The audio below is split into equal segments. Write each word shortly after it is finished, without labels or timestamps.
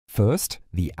First,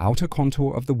 the outer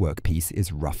contour of the workpiece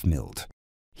is rough milled.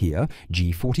 Here,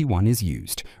 G41 is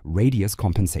used, radius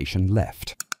compensation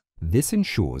left. This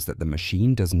ensures that the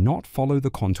machine does not follow the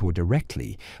contour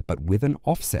directly, but with an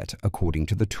offset according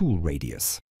to the tool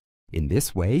radius. In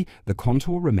this way, the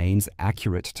contour remains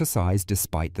accurate to size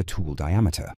despite the tool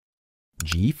diameter.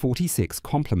 G46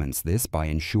 complements this by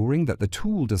ensuring that the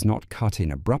tool does not cut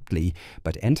in abruptly,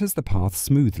 but enters the path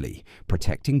smoothly,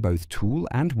 protecting both tool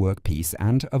and workpiece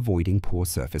and avoiding poor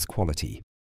surface quality.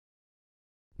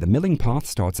 The milling path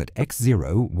starts at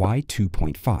x0, y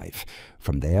 2.5.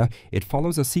 From there, it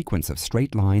follows a sequence of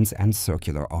straight lines and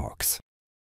circular arcs.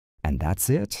 And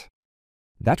that's it?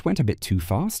 That went a bit too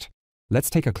fast? Let's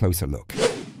take a closer look.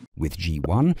 With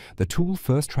G1, the tool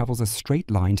first travels a straight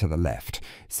line to the left.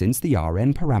 Since the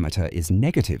Rn parameter is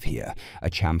negative here, a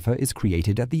chamfer is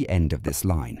created at the end of this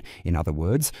line. In other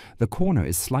words, the corner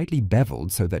is slightly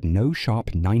beveled so that no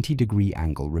sharp 90-degree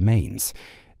angle remains.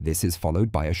 This is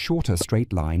followed by a shorter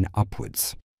straight line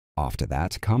upwards. After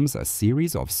that comes a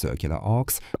series of circular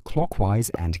arcs,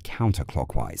 clockwise and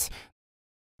counterclockwise.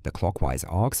 The clockwise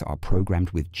arcs are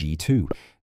programmed with G2.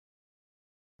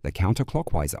 The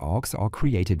counterclockwise arcs are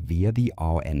created via the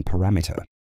Rn parameter.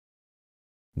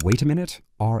 Wait a minute,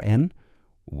 Rn?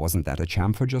 Wasn't that a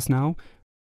chamfer just now?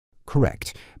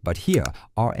 Correct, but here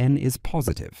Rn is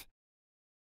positive.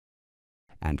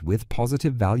 And with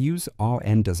positive values,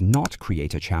 Rn does not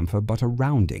create a chamfer but a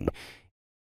rounding.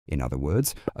 In other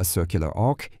words, a circular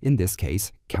arc, in this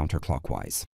case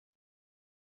counterclockwise.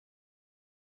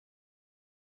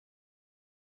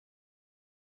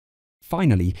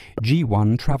 Finally,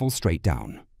 G1 travels straight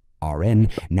down. Rn,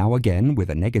 now again with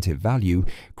a negative value,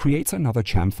 creates another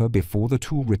chamfer before the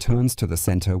tool returns to the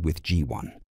center with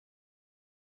G1.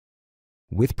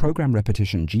 With program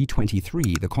repetition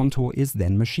G23, the contour is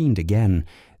then machined again,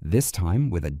 this time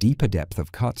with a deeper depth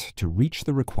of cut to reach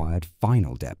the required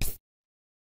final depth.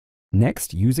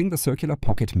 Next, using the circular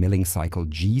pocket milling cycle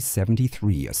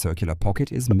G73, a circular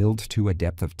pocket is milled to a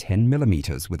depth of 10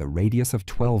 mm with a radius of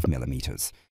 12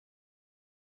 mm.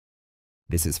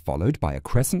 This is followed by a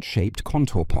crescent-shaped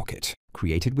contour pocket,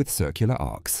 created with circular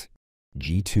arcs,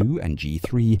 G2 and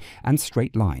G3, and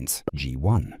straight lines,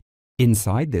 G1.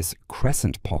 Inside this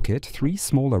crescent pocket, 3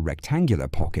 smaller rectangular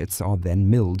pockets are then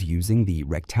milled using the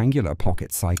rectangular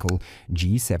pocket cycle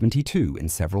G72 in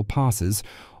several passes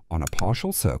on a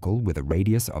partial circle with a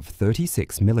radius of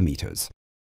 36 mm.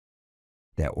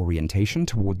 Their orientation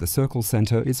toward the circle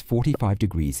center is 45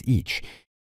 degrees each.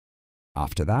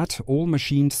 After that, all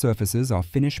machined surfaces are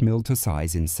finish milled to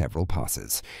size in several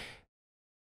passes.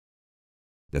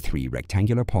 The 3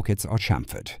 rectangular pockets are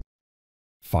chamfered.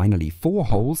 Finally, 4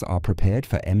 holes are prepared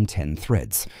for M10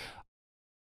 threads.